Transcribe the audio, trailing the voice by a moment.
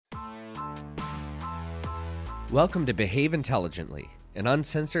Welcome to Behave Intelligently, an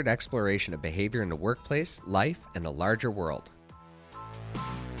uncensored exploration of behavior in the workplace, life, and the larger world.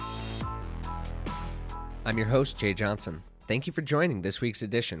 I'm your host, Jay Johnson. Thank you for joining this week's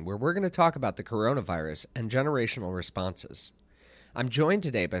edition, where we're going to talk about the coronavirus and generational responses. I'm joined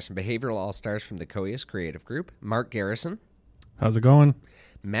today by some behavioral all-stars from the COIUS Creative Group, Mark Garrison. How's it going?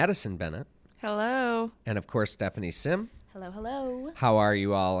 Madison Bennett. Hello. And of course, Stephanie Sim. Hello, hello. How are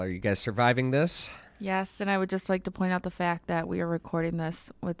you all? Are you guys surviving this? Yes, and I would just like to point out the fact that we are recording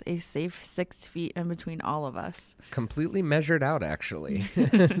this with a safe 6 feet in between all of us. Completely measured out, actually.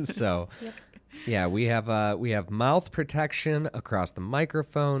 So, Yep. yeah, we have mouth protection across the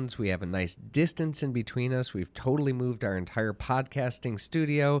microphones. We have a nice distance in between us. We've totally moved our entire podcasting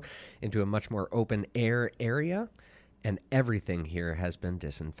studio into a much more open air area, and everything here has been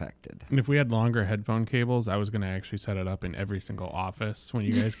disinfected. And if we had longer headphone cables, I was going to actually set it up in every single office when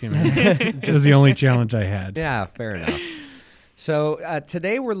you guys came in. This was the only challenge I had. Yeah, fair enough. So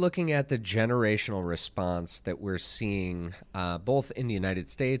today we're looking at the generational response that we're seeing both in the United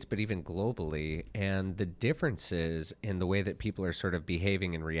States, but even globally, and the differences in the way that people are sort of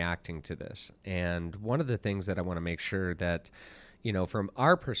behaving and reacting to this. And one of the things that I want to make sure that, you know, from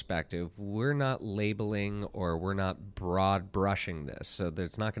our perspective, we're not labeling or we're not broad brushing this. So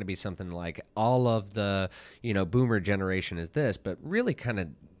there's not going to be something like all of the, you know, boomer generation is this, but really kind of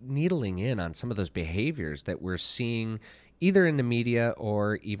needling in on some of those behaviors that we're seeing either in the media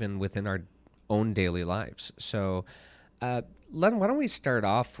or even within our own daily lives. So, Len, why don't we start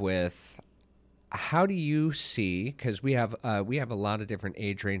off with, how do you see, because we have a lot of different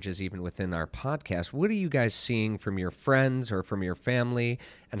age ranges even within our podcast, what are you guys seeing from your friends or from your family,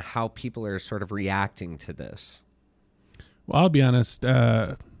 and how people are sort of reacting to this? Well, I'll be honest.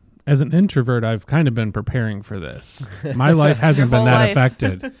 As an introvert, I've kind of been preparing for this. My life hasn't been that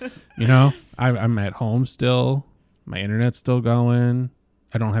affected. You know, I'm at home still. My internet's still going.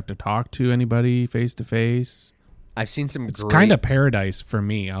 I don't have to talk to anybody face to face. I've seen some It's kind of paradise for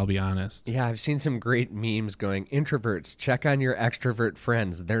me, I'll be honest. Yeah, I've seen some great memes going, introverts, check on your extrovert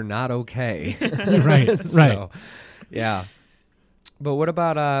friends. They're not okay. Right. So, yeah. But what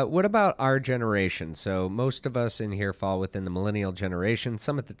about our generation? So most of us in here fall within the millennial generation,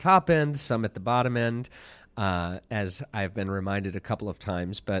 some at the top end, some at the bottom end, as I've been reminded a couple of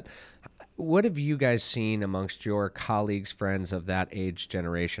times. But what have you guys seen amongst your colleagues, friends of that age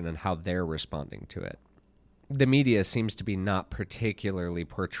generation, and how they're responding to it? The media seems to be not particularly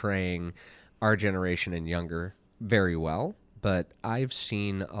portraying our generation and younger very well, but I've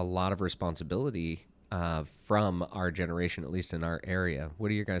seen a lot of responsibility from our generation, at least in our area. What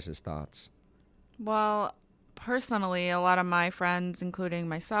are your guys' thoughts? Well, personally, a lot of my friends, including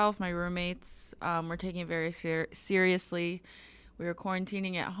myself, my roommates, were taking it very seriously. We were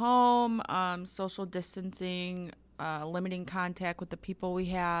quarantining at home, social distancing, limiting contact with the people we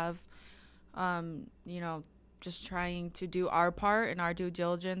have, just trying to do our part and our due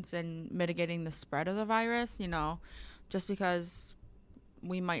diligence in mitigating the spread of the virus. You know, just because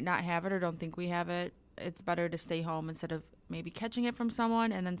we might not have it or don't think we have it, it's better to stay home instead of maybe catching it from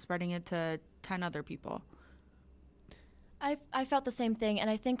someone and then spreading it to 10 other people. I felt the same thing, and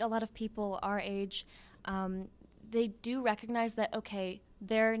I think a lot of people our age, they do recognize that, okay,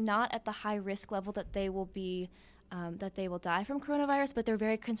 they're not at the high risk level that they will be, that they will die from coronavirus, but they're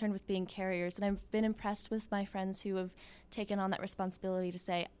very concerned with being carriers. And I've been impressed with my friends who have taken on that responsibility to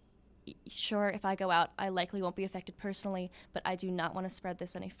say, sure, if I go out, I likely won't be affected personally, but I do not want to spread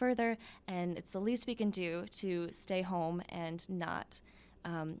this any further, and it's the least we can do to stay home and not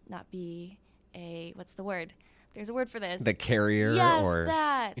be a, what's the word? There's a word for this. The carrier? Yes, or,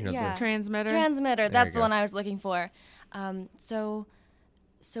 that. You know, yeah. Transmitter. That's the one I was looking for.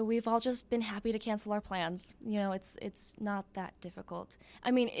 So we've all just been happy to cancel our plans. You know, it's not that difficult.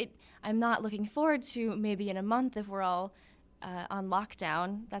 I mean, I'm not looking forward to maybe in a month if we're all on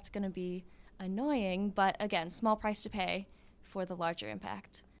lockdown. That's going to be annoying, but again, small price to pay for the larger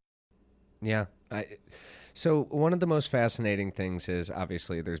impact. Yeah. So one of the most fascinating things is,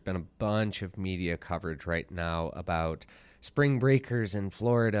 obviously, there's been a bunch of media coverage right now about spring breakers in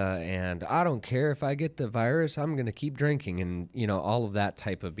Florida, and I don't care if I get the virus, I'm going to keep drinking, and, you know, all of that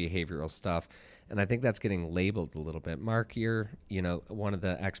type of behavioral stuff. And I think that's getting labeled a little bit. Mark, you're, you know, one of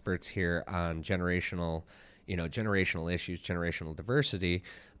the experts here on generational issues, generational diversity.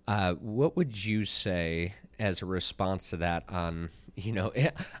 What would you say as a response to that on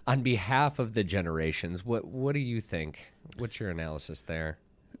behalf of the generations? What do you think? What's your analysis there?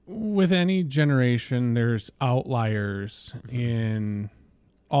 With any generation, there's outliers in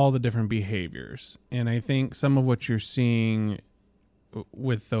all the different behaviors. And I think some of what you're seeing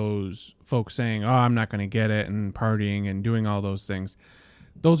with those folks saying, "Oh, I'm not going to get it," and partying and doing all those things.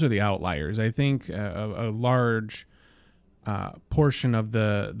 Those are the outliers. I think a large portion of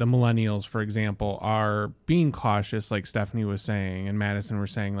the millennials, for example, are being cautious, like Stephanie was saying, and Madison were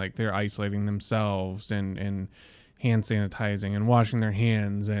saying, like they're isolating themselves and hand sanitizing and washing their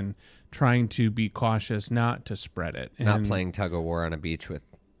hands and trying to be cautious not to spread it. Not and, playing tug of war on a beach with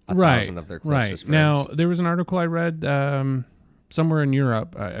a thousand of their closest friends. Now, there was an article I read somewhere in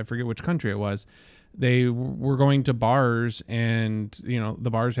Europe. I forget which country it was. They were going to bars, and the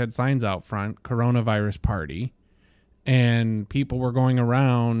bars had signs out front, coronavirus party, and people were going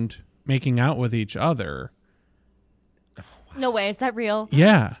around making out with each other. No way, is that real?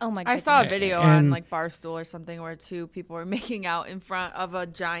 Yeah. Oh my god. I saw a video on like Barstool or something where two people were making out in front of a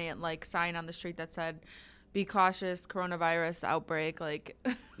giant like sign on the street that said, "Be cautious, coronavirus outbreak." Like,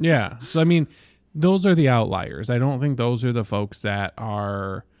 yeah. So I mean, those are the outliers. I don't think those are the folks that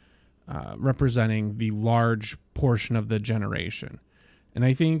are representing the large portion of the generation. And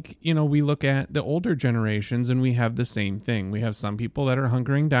I think, we look at the older generations and we have the same thing. We have some people that are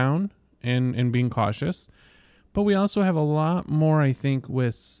hunkering down and being cautious. But we also have a lot more, I think,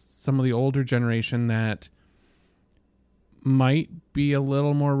 with some of the older generation that might be a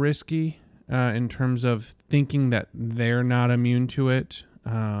little more risky in terms of thinking that they're not immune to it,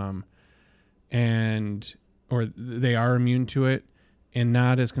 or they are immune to it, and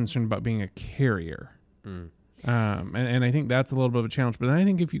not as concerned about being a carrier. And I think that's a little bit of a challenge. But then I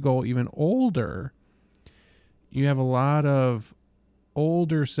think if you go even older, you have a lot of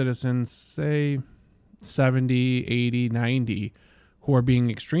older citizens, say 70, 80, 90, who are being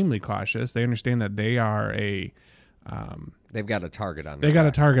extremely cautious. They understand that they are they've got a target on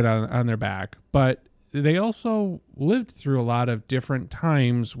their back. But they also lived through a lot of different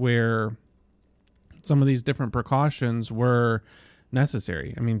times where some of these different precautions were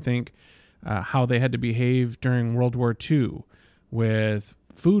necessary. I mean, think how they had to behave during World War II with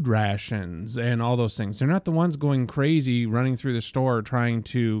food rations and all those things. They're not the ones going crazy running through the store trying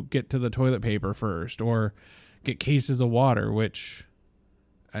to get to the toilet paper first or get cases of water, which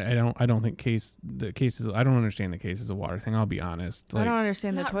I don't think the cases. I don't understand the cases of water thing. I'll be honest. I don't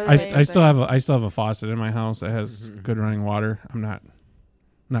understand the toilet paper. I still have a faucet in my house that has good running water. I'm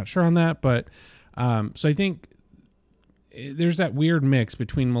not sure on that, but so I think there's that weird mix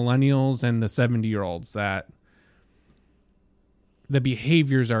between millennials and the 70-year-olds that the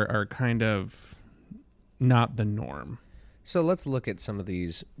behaviors are kind of not the norm. So let's look at some of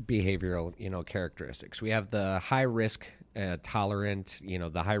these behavioral, characteristics. We have the high risk tolerant,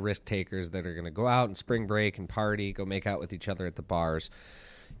 the high risk takers that are going to go out and spring break and party, go make out with each other at the bars.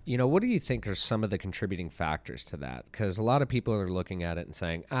 What do you think are some of the contributing factors to that? Because a lot of people are looking at it and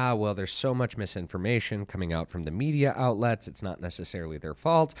saying, well, there's so much misinformation coming out from the media outlets. It's not necessarily their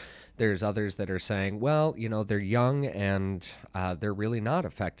fault. There's others that are saying, well, they're young and they're really not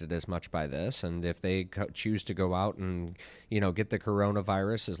affected as much by this. And if they choose to go out and, get the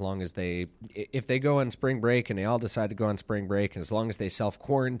coronavirus, as long as if they go on spring break and they all decide to go on spring break, and as long as they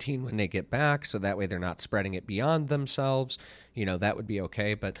self-quarantine when they get back, so that way they're not spreading it beyond themselves, that would be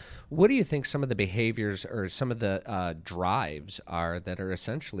okay. But what do you think some of the behaviors or some of the drives are that are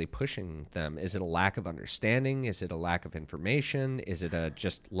essentially pushing them? Is it a lack of understanding? Is it a lack of information? Is it a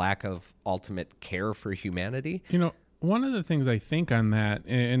just lack of ultimate care for humanity? One of the things I think on that,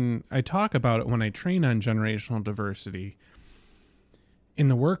 and I talk about it when I train on generational diversity in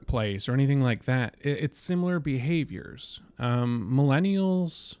the workplace or anything like that, it's similar behaviors.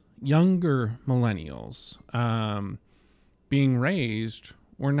 Millennials, younger millennials, being raised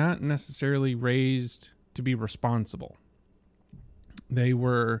were not necessarily raised to be responsible. They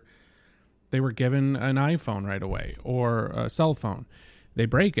were given an iPhone right away or a cell phone. They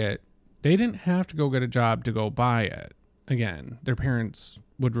break it. They didn't have to go get a job to go buy it. Again, their parents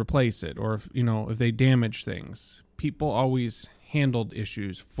would replace it, or if they damaged things, people always handled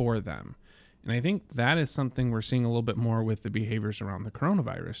issues for them. And I think that is something we're seeing a little bit more with the behaviors around the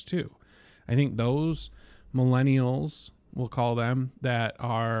coronavirus too. I think those millennials, we'll call them, that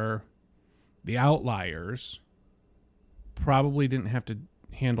are the outliers, probably didn't have to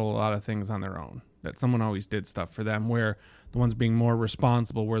handle a lot of things on their own, that someone always did stuff for them, where the ones being more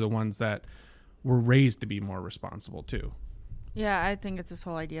responsible were the ones that were raised to be more responsible too. Yeah, I think it's this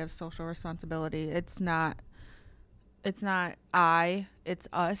whole idea of social responsibility. It's not it's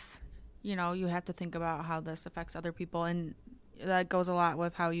us. You have to think about how this affects other people, and that goes a lot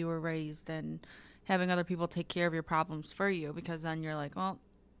with how you were raised and having other people take care of your problems for you, because then you're like, well,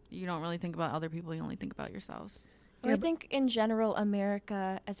 you don't really think about other people, you only think about yourselves. Well, I think in general,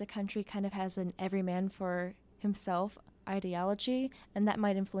 America as a country kind of has an every man for himself ideology, and that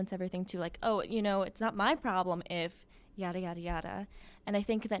might influence everything too. Like, oh, you know, it's not my problem if yada, yada, yada. And I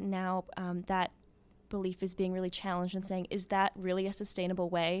think that now that belief is being really challenged and saying, is that really a sustainable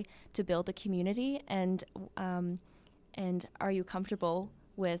way to build a community? And are you comfortable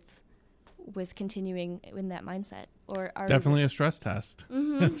with continuing in that mindset? Or are definitely a stress test.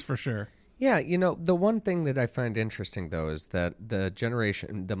 Mm-hmm. That's for sure. Yeah, you know, the one thing that I find interesting, though, is that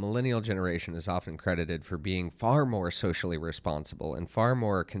the millennial generation is often credited for being far more socially responsible and far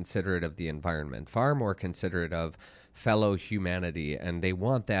more considerate of the environment, far more considerate of fellow humanity, and they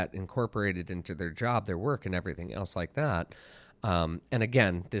want that incorporated into their job, their work, and everything else like that. And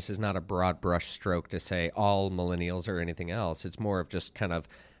again, this is not a broad brush stroke to say all millennials or anything else. It's more of just kind of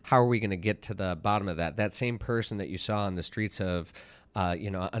how are we going to get to the bottom of that? That same person that you saw on the streets of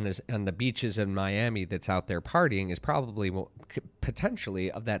on the beaches in Miami that's out there partying is probably potentially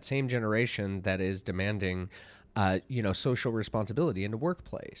of that same generation that is demanding, social responsibility in the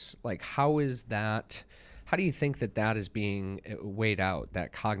workplace. Like, how is that? How do you think that is being weighed out,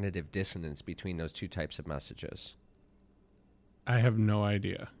 that cognitive dissonance between those two types of messages? I have no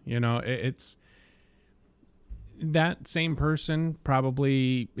idea. You know, it's that same person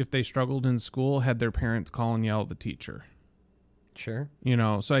probably, if they struggled in school, had their parents call and yell at the teacher. Sure. You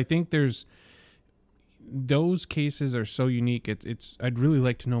know, so I think those cases are so unique. I'd really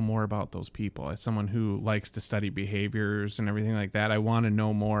like to know more about those people. As someone who likes to study behaviors and everything like that, I want to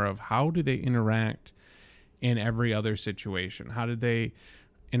know more of how do they interact in every other situation? How did they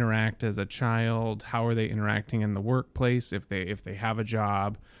interact as a child? How are they interacting in the workplace if they have a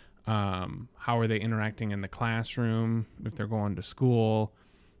job? How are they interacting in the classroom if they're going to school?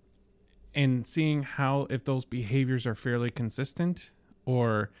 And seeing how, if those behaviors are fairly consistent,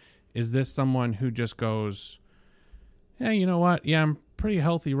 or is this someone who just goes, hey, you know what? Yeah, I'm pretty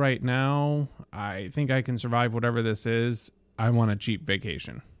healthy right now. I think I can survive whatever this is. I want a cheap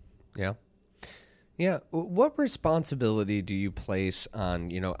vacation. Yeah. Yeah. What responsibility do you place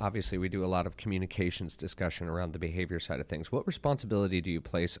on, obviously we do a lot of communications discussion around the behavior side of things. What responsibility do you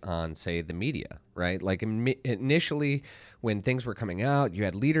place on, say, the media, right? Like initially when things were coming out, you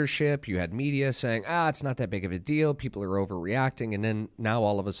had leadership, you had media saying, it's not that big of a deal. People are overreacting. And then now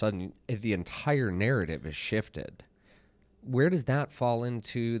all of a sudden the entire narrative is shifted. Where does that fall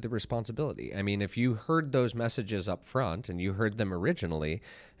into the responsibility? I mean, if you heard those messages up front and you heard them originally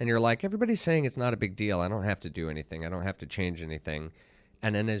and you're like, everybody's saying it's not a big deal. I don't have to do anything. I don't have to change anything.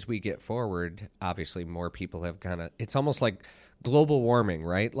 And then as we get forward, obviously more people have it's almost like global warming,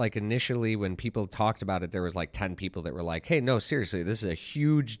 right? Like initially when people talked about it, there was like 10 people that were like, hey, no, seriously, this is a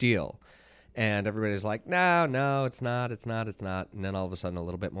huge deal. And everybody's like, no, it's not. And then all of a sudden, a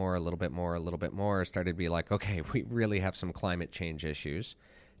little bit more started to be like, okay, we really have some climate change issues.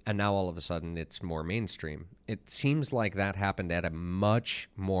 And now all of a sudden, it's more mainstream. It seems like that happened at a much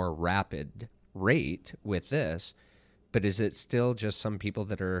more rapid rate with this. But is it still just some people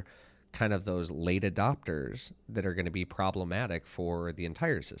that are kind of those late adopters that are going to be problematic for the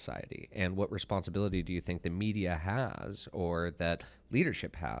entire society? And what responsibility do you think the media has or that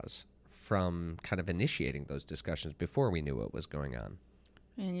leadership has from kind of initiating those discussions before we knew what was going on?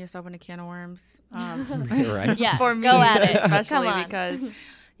 And you just opened a can of worms. Right? Yeah, for me, go at it. especially because,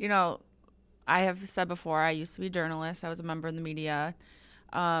 I have said before, I used to be a journalist. I was a member of the media.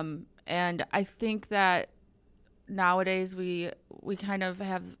 And I think that nowadays we kind of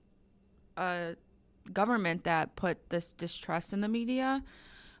have a government that put this distrust in the media.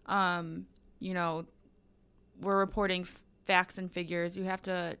 We're reporting facts and figures. You have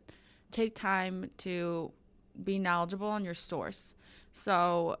to take time to be knowledgeable on your source.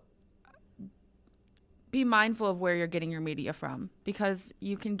 So be mindful of where you're getting your media from, because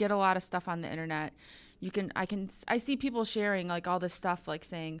you can get a lot of stuff on the internet. I see people sharing like all this stuff, like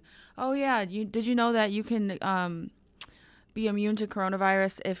saying, oh yeah, did you know that you can be immune to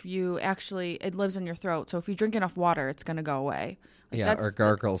coronavirus if it lives in your throat. So if you drink enough water, it's going to go away. Or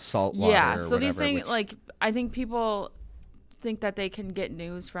gargle salt water. Yeah. So whatever, these things, I think people think that they can get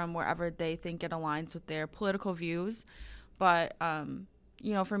news from wherever they think it aligns with their political views. But,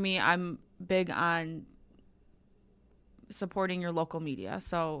 for me, I'm big on supporting your local media.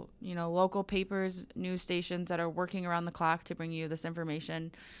 So, local papers, news stations that are working around the clock to bring you this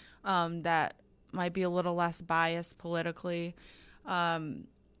information that might be a little less biased politically.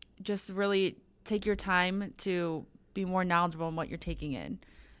 Just really take your time to be more knowledgeable in what you're taking in.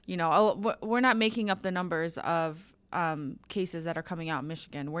 We're not making up the numbers of cases that are coming out in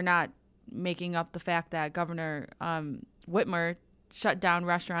Michigan. We're not making up the fact that Governor Whitmer shut down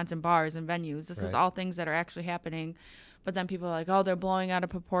restaurants and bars and venues. This is all things that are actually happening. But then people are like, oh, they're blowing out of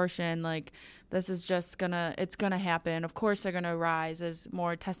proportion. Like, this is just it's gonna happen. Of course they're gonna rise as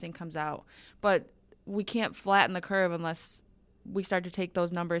more testing comes out. But we can't flatten the curve unless we start to take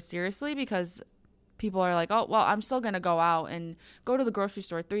those numbers seriously, because people are like, oh, well, I'm still going to go out and go to the grocery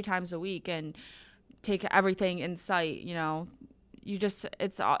store 3 times a week and take everything in sight.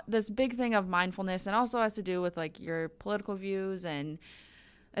 It's this big thing of mindfulness, and also has to do with like your political views, and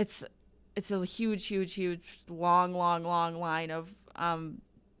it's a huge long line of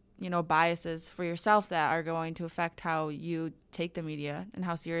biases for yourself that are going to affect how you take the media and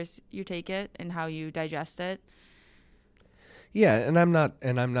how serious you take it and how you digest it. Yeah, and I'm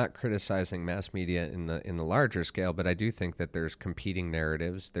not criticizing mass media in the larger scale, but I do think that there's competing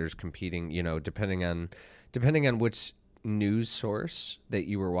narratives. There's competing, depending on which news source that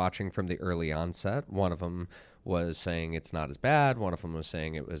you were watching from the early onset. One of them was saying it's not as bad. One of them was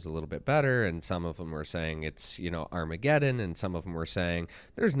saying it was a little bit better, and some of them were saying it's Armageddon, and some of them were saying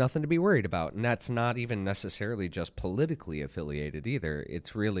there's nothing to be worried about. And that's not even necessarily just politically affiliated either.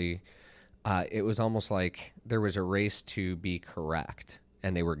 It's really it was almost like there was a race to be correct,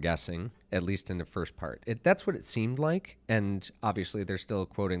 and they were guessing, at least in the first part. That's what it seemed like, and obviously they're still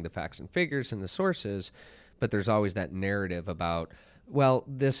quoting the facts and figures and the sources, but there's always that narrative about, well,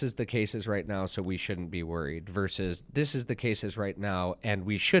 this is the cases right now, so we shouldn't be worried, versus this is the cases right now, and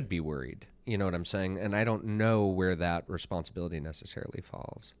we should be worried. You know what I'm saying? And I don't know where that responsibility necessarily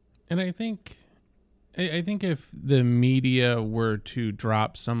falls. And I think if the media were to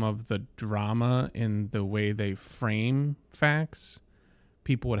drop some of the drama in the way they frame facts,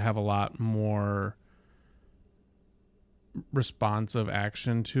 people would have a lot more responsive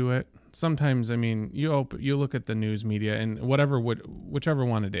action to it. Sometimes, I mean, you look at the news media and whichever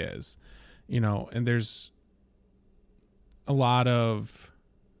one it is, and there's a lot of,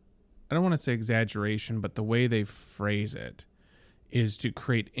 I don't want to say exaggeration, but the way they phrase it is to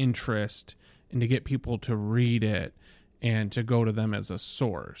create interest and to get people to read it and to go to them as a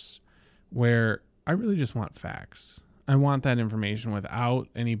source, where I really just want facts. I want that information without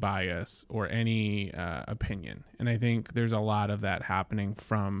any bias or any opinion. And I think there's a lot of that happening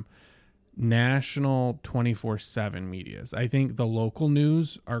from national 24/7 medias. I think the local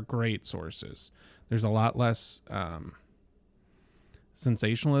news are great sources. There's a lot less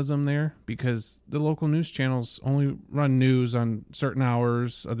sensationalism there, because the local news channels only run news on certain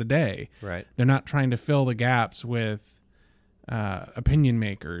hours of the day. Right. They're not trying to fill the gaps with opinion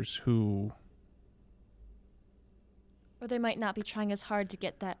makers who... Or they might not be trying as hard to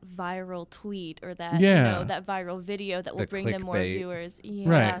get that viral tweet or that that viral video that will bring them more viewers. Yeah.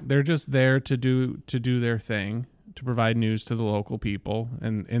 Right. They're just there to do their thing, to provide news to the local people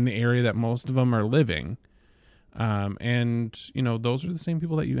and in the area that most of them are living. And those are the same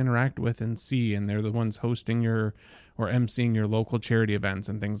people that you interact with and see, and they're the ones hosting or emceeing your local charity events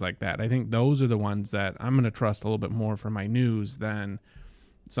and things like that. I think those are the ones that I'm going to trust a little bit more for my news than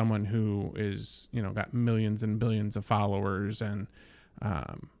someone who is, got millions and billions of followers and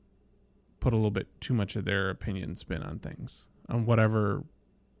put a little bit too much of their opinion spin on things, on whatever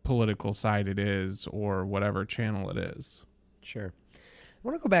political side it is or whatever channel it is. Sure. I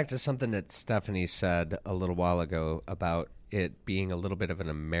want to go back to something that Stephanie said a little while ago about it being a little bit of an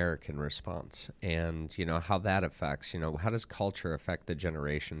American response, and how that affects, how does culture affect the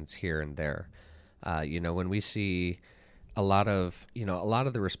generations here and there? When we see a lot of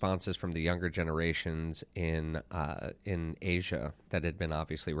the responses from the younger generations in Asia that had been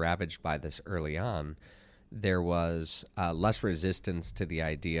obviously ravaged by this early on, there was less resistance to the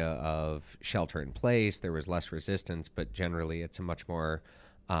idea of shelter in place. There was less resistance, but generally it's a much more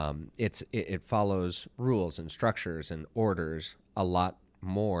it follows rules and structures and orders a lot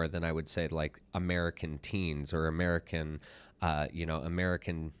more than I would say like American teens or American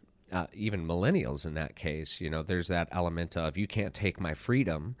even millennials in that case. There's that element of you can't take my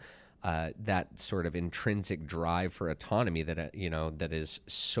freedom. That sort of intrinsic drive for autonomy that that is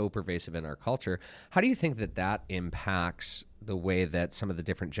so pervasive in our culture. How do you think that impacts the way that some of the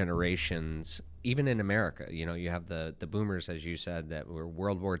different generations, even in America, you have the boomers, as you said, that were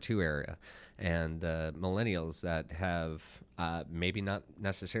World War II era, and the millennials that have maybe not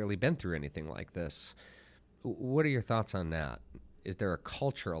necessarily been through anything like this. What are your thoughts on that? Is there a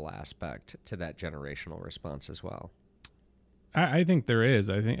cultural aspect to that generational response as well? I think there is.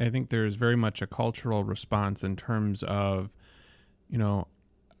 I think there's very much a cultural response in terms of,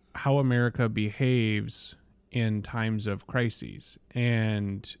 how America behaves in times of crises,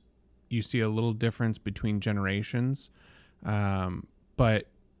 and you see a little difference between generations. But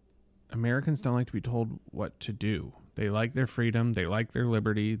Americans don't like to be told what to do. They like their freedom. They like their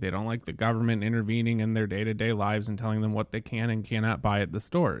liberty. They don't like the government intervening in their day-to-day lives and telling them what they can and cannot buy at the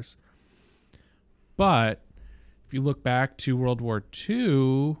stores. But if you look back to World War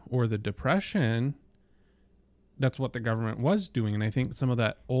II or the Depression, that's what the government was doing. And I think some of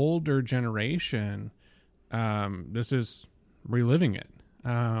that older generation, this is reliving it.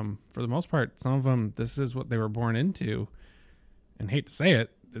 For the most part, some of them, this is what they were born into. And hate to say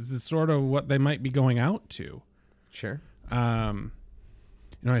it, this is sort of what they might be going out to. Sure. I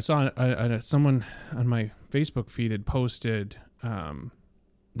saw someone on my Facebook feed had posted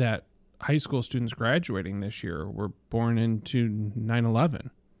that high school students graduating this year were born into 9/11.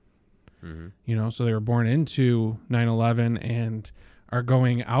 Mm-hmm. So they were born into 9/11 and are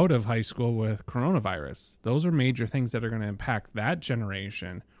going out of high school with coronavirus. Those are major things that are going to impact that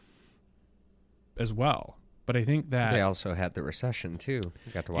generation as well. But I think that they also had the recession too.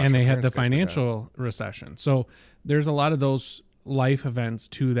 You got to watch, and they had the financial recession. So there's a lot of those life events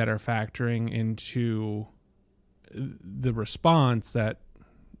too that are factoring into the response that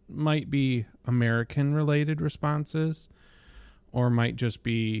might be American related responses or might just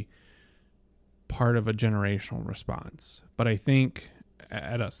be part of a generational response. But I think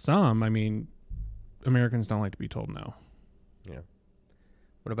at a sum, Americans don't like to be told no. Yeah.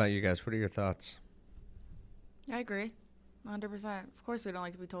 What about you guys? What are your thoughts? I agree, 100%. Of course we don't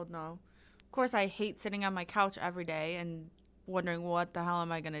like to be told no. Of course I hate sitting on my couch every day and wondering what the hell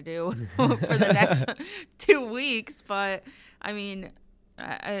am I going to do for the next 2 weeks. But,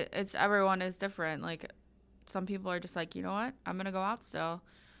 it's everyone is different. Like, some people are just like, you know what, I'm going to go out still,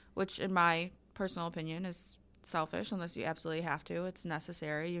 which in my personal opinion is selfish unless you absolutely have to. It's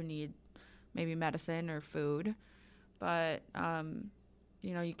necessary. You need maybe medicine or food. But,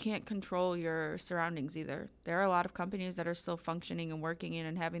 you can't control your surroundings either. There are a lot of companies that are still functioning and working in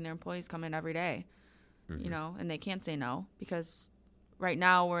and having their employees come in every day, and they can't say no because right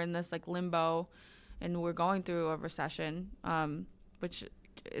now we're in this like limbo and we're going through a recession, which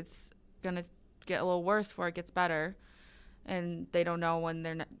it's going to get a little worse before it gets better. And they don't know when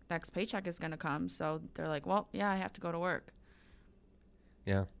their next paycheck is going to come. So they're like, well, yeah, I have to go to work.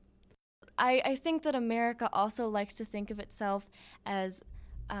 Yeah. I think that America also likes to think of itself as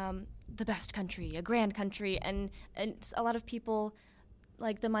the best country, a grand country, and a lot of people,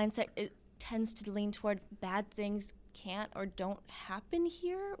 like the mindset, it tends to lean toward bad things can't or don't happen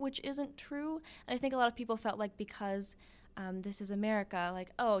here, which isn't true. And I think a lot of people felt like because this is America, like,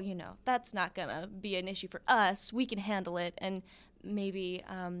 oh, that's not gonna be an issue for us. We can handle it, and maybe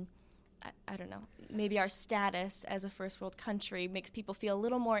I don't know. Maybe our status as a first world country makes people feel a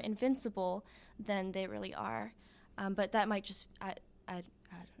little more invincible than they really are. But that might just, I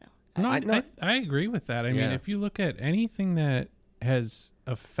don't know. I agree with that. I mean, if you look at anything that has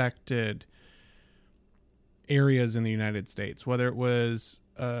affected areas in the United States, whether it was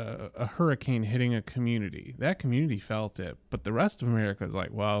a hurricane hitting a community, that community felt it. But the rest of America is like,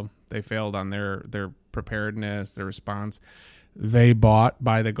 well, they failed on their preparedness, their response. They bought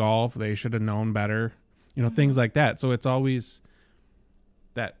by the Gulf. They should have known better, things like that. So it's always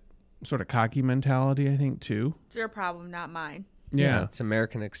that sort of cocky mentality, I think, too. It's your problem, not mine. Yeah. It's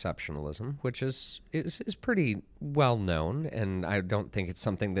American exceptionalism, which is pretty well known, and I don't think it's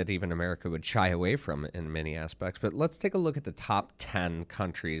something that even America would shy away from in many aspects. But let's take a look at the top 10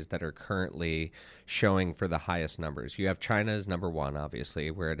 countries that are currently showing for the highest numbers. You have China as number 1,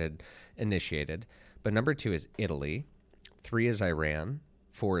 obviously, where it had initiated. But number 2 is Italy. 3 is Iran,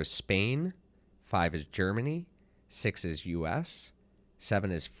 4 is Spain, 5 is Germany, 6 is U.S.,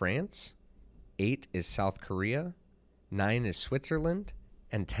 7 is France, 8 is South Korea, 9 is Switzerland,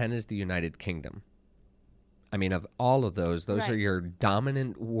 and 10 is the United Kingdom. I mean, of all of those are your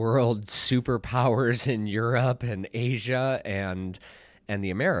dominant world superpowers in Europe and Asia and the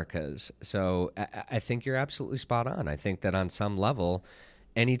Americas. So I think you're absolutely spot on. I think that on some level,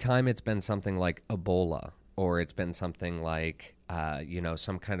 anytime it's been something like Ebola, or it's been something like,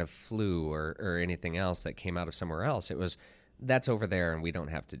 some kind of flu or anything else that came out of somewhere else, that's over there and we don't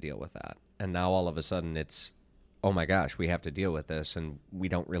have to deal with that. And now all of a sudden it's, oh my gosh, we have to deal with this and we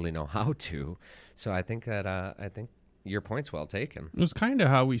don't really know how to. So I think that, your point's well taken. It was kind of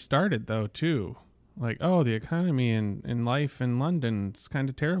how we started though, too. Like, oh, the economy and life in London is kind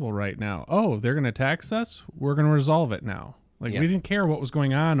of terrible right now. Oh, they're going to tax us? We're going to resolve it now. Like, we didn't care what was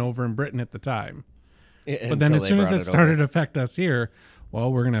going on over in Britain at the time. But then as soon as it started to affect us here,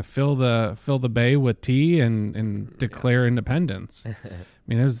 well, we're going to fill the bay with tea and declare independence. I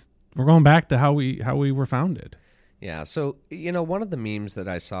mean, we're going back to how we were founded. Yeah. So, one of the memes that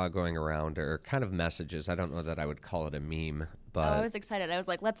I saw going around are kind of messages. I don't know that I would call it a meme, but. I was excited. I was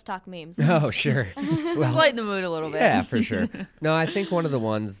like, let's talk memes. Oh, sure. Well, Lighten the mood a little bit. Yeah, for sure. No, I think one of the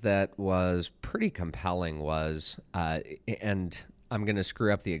ones that was pretty compelling was, and I'm going to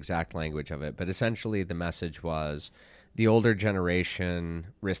screw up the exact language of it, but essentially the message was the older generation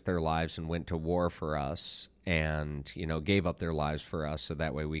risked their lives and went to war for us and, gave up their lives for us so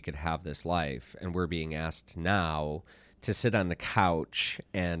that way we could have this life. And we're being asked now to sit on the couch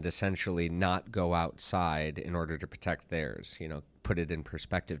and essentially not go outside in order to protect theirs, put it in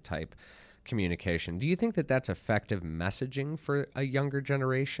perspective type communication. Do you think that that's effective messaging for a younger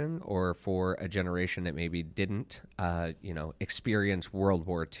generation or for a generation that maybe didn't, experience World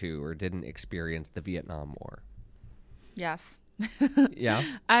War II or didn't experience the Vietnam War? Yes. Yeah.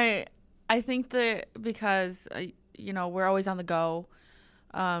 I think that because, we're always on the go.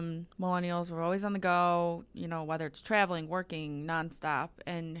 Millennials, we're always on the go, whether it's traveling, working nonstop.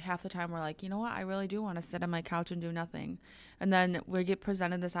 And half the time we're like, you know what? I really do want to sit on my couch and do nothing. And then we get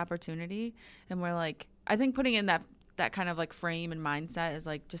presented this opportunity and we're like, I think putting in that kind of like frame and mindset is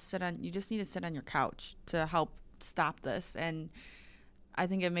like, you just need to sit on your couch to help stop this. And I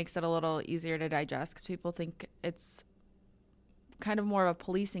think it makes it a little easier to digest because people think it's kind of more of a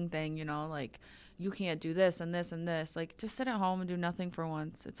policing thing, like you can't do this and this and this. Like just sit at home and do nothing for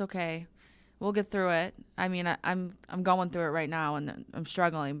once. It's okay. We'll get through it. I mean, I'm going through it right now and I'm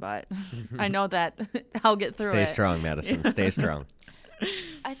struggling, but I know that I'll get through it. Stay strong, Madison. Stay strong.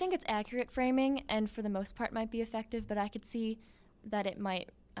 I think it's accurate framing and for the most part might be effective, but I could see that it might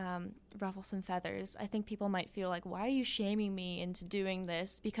ruffle some feathers. I think people might feel like, why are you shaming me into doing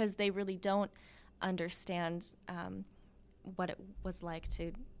this? Because they really don't understand what it was like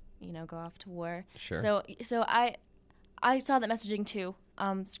to, go off to war. Sure. So I saw that messaging too,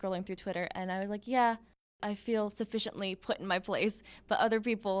 scrolling through Twitter, and I was like, yeah, I feel sufficiently put in my place, but other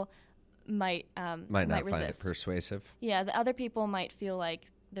people might not resist. Find it persuasive. Yeah, the other people might feel like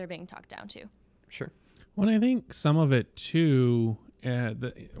they're being talked down to. Sure. Well, I think some of it too,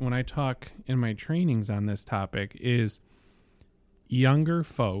 when I talk in my trainings on this topic, is younger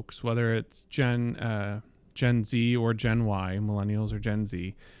folks, whether it's Gen Z or Gen Y, millennials or Gen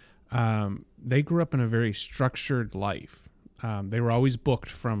Z, they grew up in a very structured life. They were always booked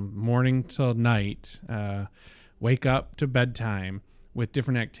from morning till night, wake up to bedtime with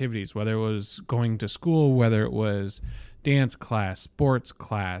different activities, whether it was going to school, whether it was dance class, sports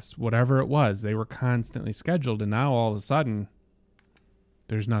class, whatever it was. They were constantly scheduled, and now all of a sudden,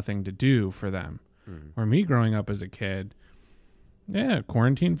 there's nothing to do for them. Or me growing up as a kid,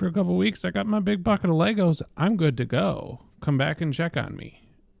 quarantined for a couple of weeks. I got my big bucket of Legos. I'm good to go. Come back and check on me.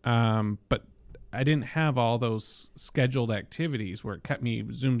 But I didn't have all those scheduled activities where it kept me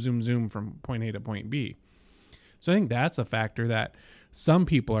zoom from point A to point B. So I think that's a factor that some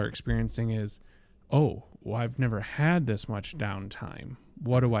people are experiencing is, oh, well, I've never had this much downtime.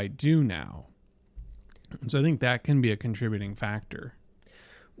 What do I do now? And so I think that can be a contributing factor.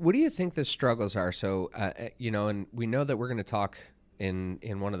 What do you think the struggles are? So, and we know that we're going to talk in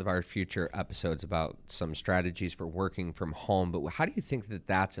one of our future episodes about some strategies for working from home, but how do you think that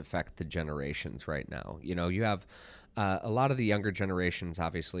that's affect the generations right now? You have a lot of the younger generations,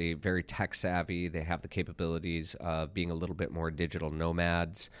 obviously very tech savvy. They have the capabilities of being a little bit more digital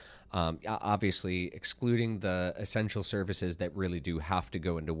nomads. Obviously, excluding the essential services that really do have to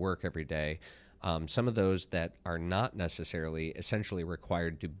go into work every day. Some of those that are not necessarily essentially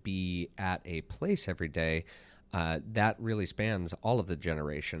required to be at a place every day, that really spans all of the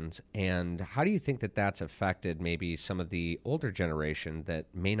generations. And how do you think that that's affected maybe some of the older generation that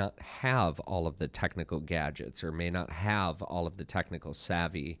may not have all of the technical gadgets or may not have all of the technical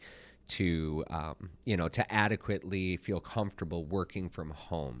savvy to, to adequately feel comfortable working from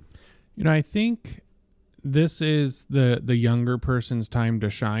home? I think this is the younger person's time to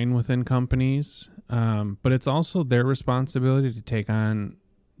shine within companies, but it's also their responsibility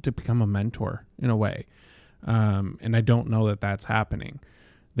to become a mentor in a way. And I don't know that that's happening.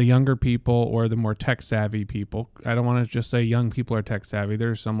 The younger people or the more tech savvy people, I don't want to just say young people are tech savvy.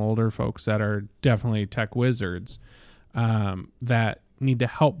 There's some older folks that are definitely tech wizards that need to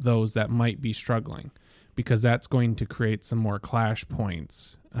help those that might be struggling, because that's going to create some more clash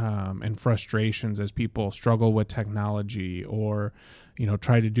points and frustrations as people struggle with technology or,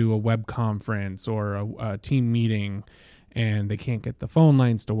 try to do a web conference or a team meeting and they can't get the phone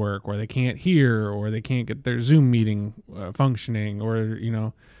lines to work, or they can't hear, or they can't get their Zoom meeting functioning, or,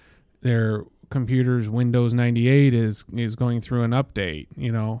 their computer's Windows 98 is going through an update,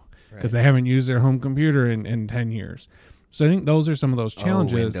 because they haven't used their home computer in 10 years. So I think those are some of those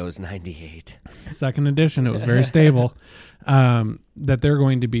challenges. Windows 98. Second edition, it was very stable, that they're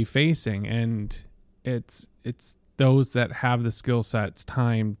going to be facing. And it's those that have the skill sets,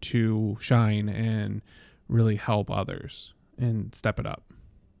 time to shine and really help others and step it up.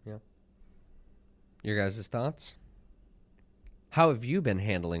 Yeah. Your guys' thoughts? How have you been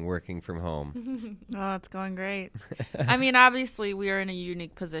handling working from home? Oh, it's going great. I mean, obviously, we are in a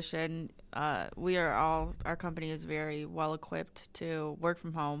unique position. Our company is very well equipped to work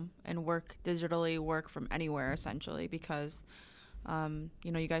from home and work digitally, work from anywhere, essentially, because,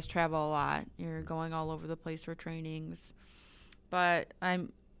 you guys travel a lot. You're going all over the place for trainings. But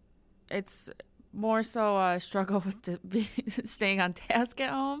it's more so a struggle with staying on task at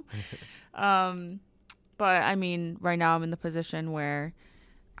home. But I mean, right now I'm in the position where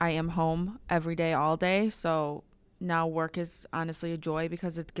I am home every day, all day. So now work is honestly a joy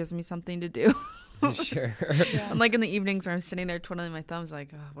because it gives me something to do. Sure. Yeah. I'm like in the evenings where I'm sitting there twiddling my thumbs like,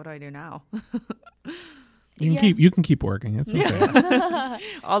 oh, what do I do now? You can keep working. It's okay.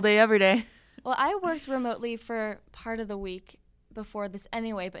 All day, every day. Well, I worked remotely for part of the week before this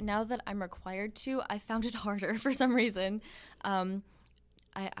anyway, but now that I'm required to, I found it harder for some reason. I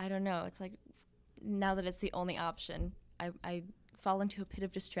don't know. It's like, now that it's the only option, I fall into a pit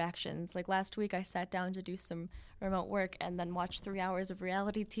of distractions. Like last week, I sat down to do some remote work and then watched 3 hours of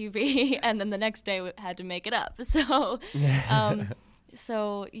reality TV, and then the next day we had to make it up. So,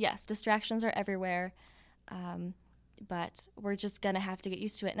 so yes, distractions are everywhere, but we're just gonna have to get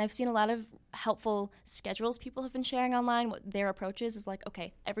used to it. And I've seen a lot of helpful schedules people have been sharing online. What their approach is like,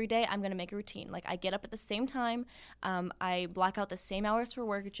 okay, every day I'm gonna make a routine. Like I get up at the same time, I block out the same hours for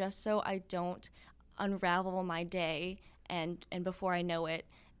work just so I don't unravel my day, and before I know it,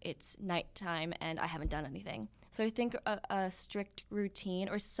 it's nighttime and I haven't done anything. So I think a strict routine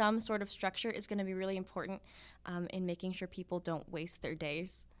or some sort of structure is going to be really important in making sure people don't waste their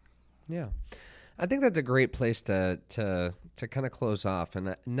days. Yeah, I think that's a great place to kind of close off.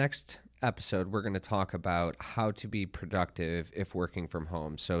 And next episode, we're going to talk about how to be productive if working from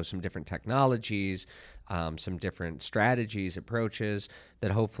home. So some different technologies, some different strategies, approaches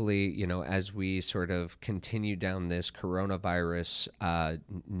that hopefully, as we sort of continue down this coronavirus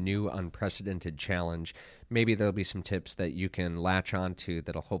new unprecedented challenge, maybe there'll be some tips that you can latch onto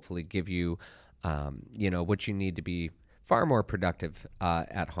that'll hopefully give you, what you need to be far more productive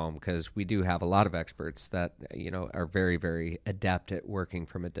at home, because we do have a lot of experts that are very, very adept at working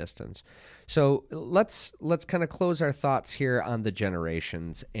from a distance. So let's kind of close our thoughts here on the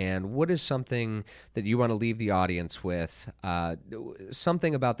generations, and what is something that you want to leave the audience with,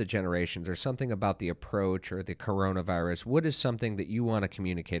 something about the generations or something about the approach or the coronavirus. What is something that you want to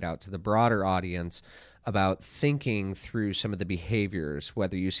communicate out to the broader audience about thinking through some of the behaviors,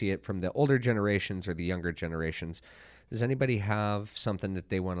 whether you see it from the older generations or the younger generations? Does anybody have something that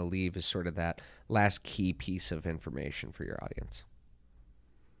they want to leave as sort of that last key piece of information for your audience?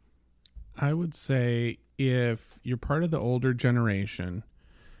 I would say if you're part of the older generation,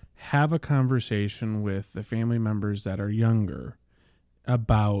 have a conversation with the family members that are younger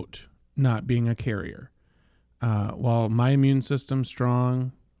about not being a carrier. While my immune system's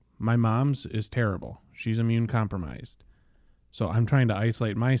strong, my mom's is terrible. She's immune compromised. So I'm trying to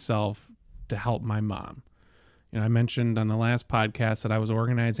isolate myself to help my mom. I mentioned on the last podcast that I was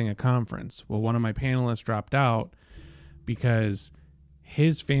organizing a conference. Well, one of my panelists dropped out because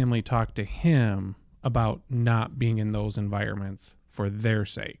his family talked to him about not being in those environments for their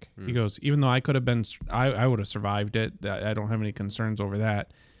sake. He goes, even though I could have been, I would have survived it. I don't have any concerns over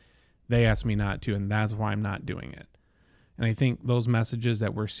that. They asked me not to, and that's why I'm not doing it. And I think those messages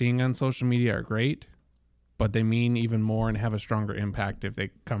that we're seeing on social media are great, but they mean even more and have a stronger impact if they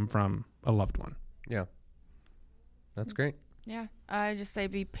come from a loved one. Yeah. That's great. Yeah. I just say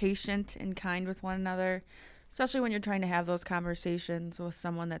be patient and kind with one another, especially when you're trying to have those conversations with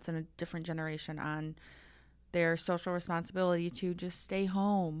someone that's in a different generation on their social responsibility to just stay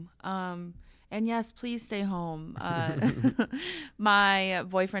home. And yes, please stay home. My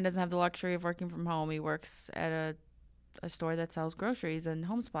boyfriend doesn't have the luxury of working from home. He works at a store that sells groceries and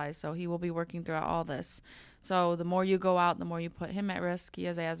home supplies, so he will be working throughout all this. So the more you go out, the more you put him at risk. He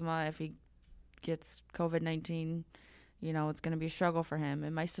has asthma. If he gets COVID-19, it's going to be a struggle for him.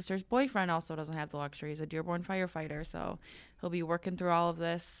 And my sister's boyfriend also doesn't have the luxury. He's a Dearborn firefighter, so he'll be working through all of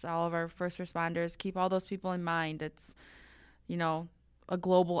this. All of our first responders, keep all those people in mind. It's, a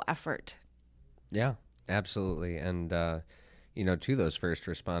global effort. Yeah, absolutely. And, to those first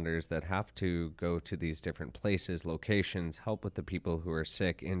responders that have to go to these different places, locations, help with the people who are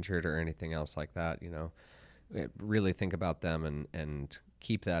sick, injured, or anything else like that, really think about them and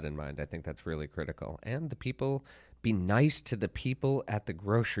keep that in mind. I think that's really critical. And the people, be nice to the people at the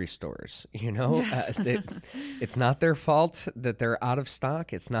grocery stores. Yes. It's not their fault that they're out of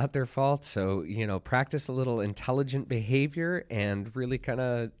stock. It's not their fault. So, practice a little intelligent behavior and really kind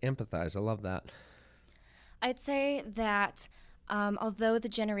of empathize. I love that. I'd say that although the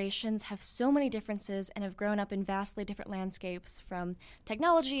generations have so many differences and have grown up in vastly different landscapes, from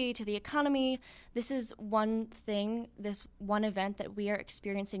technology to the economy, this is one thing, this one event that we are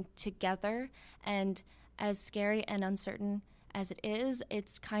experiencing together. And as scary and uncertain as it is,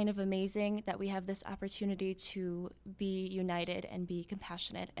 it's kind of amazing that we have this opportunity to be united and be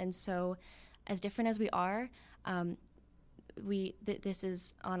compassionate. And so, as different as we are, this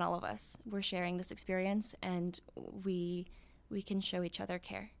is on all of us. We're sharing this experience, and we can show each other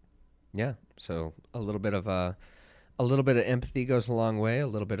care. Yeah. So a little bit of empathy goes a long way. A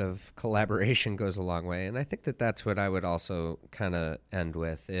little bit of collaboration goes a long way. And I think that that's what I would also kind of end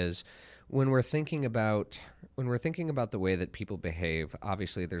with is when we're thinking about the way that people behave.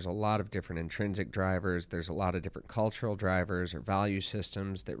 Obviously, there's a lot of different intrinsic drivers. There's a lot of different cultural drivers or value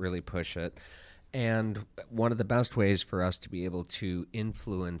systems that really push it. And one of the best ways for us to be able to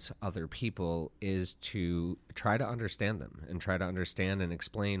influence other people is to try to understand them and try to understand and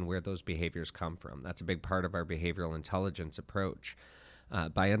explain where those behaviors come from. That's a big part of our behavioral intelligence approach.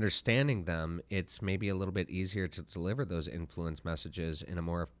 By understanding them, it's maybe a little bit easier to deliver those influence messages in a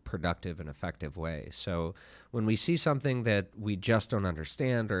more productive and effective way. So when we see something that we just don't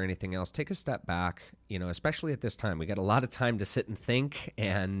understand or anything else, take a step back, especially at this time. We got a lot of time to sit and think.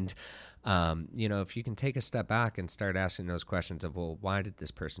 And, if you can take a step back and start asking those questions of, well, why did this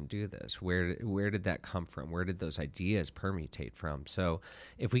person do this? Where did that come from? Where did those ideas permutate from? So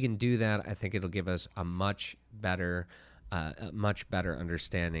if we can do that, I think it'll give us a much better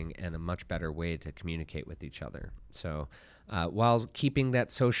understanding and a much better way to communicate with each other. So while keeping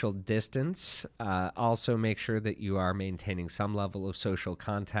that social distance, also make sure that you are maintaining some level of social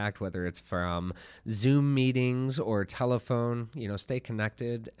contact, whether it's from Zoom meetings or telephone. Stay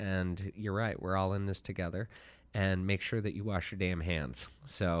connected. And you're right, we're all in this together. And make sure that you wash your damn hands.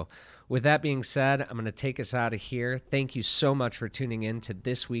 So with that being said, I'm going to take us out of here. Thank you so much for tuning in to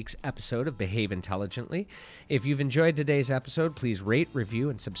this week's episode of Behave Intelligently. If you've enjoyed today's episode, please rate, review,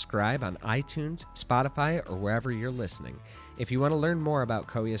 and subscribe on iTunes, Spotify, or wherever you're listening. If you want to learn more about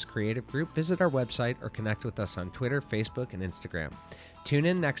Koios Creative Group, visit our website or connect with us on Twitter, Facebook, and Instagram. Tune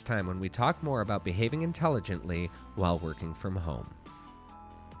in next time when we talk more about behaving intelligently while working from home.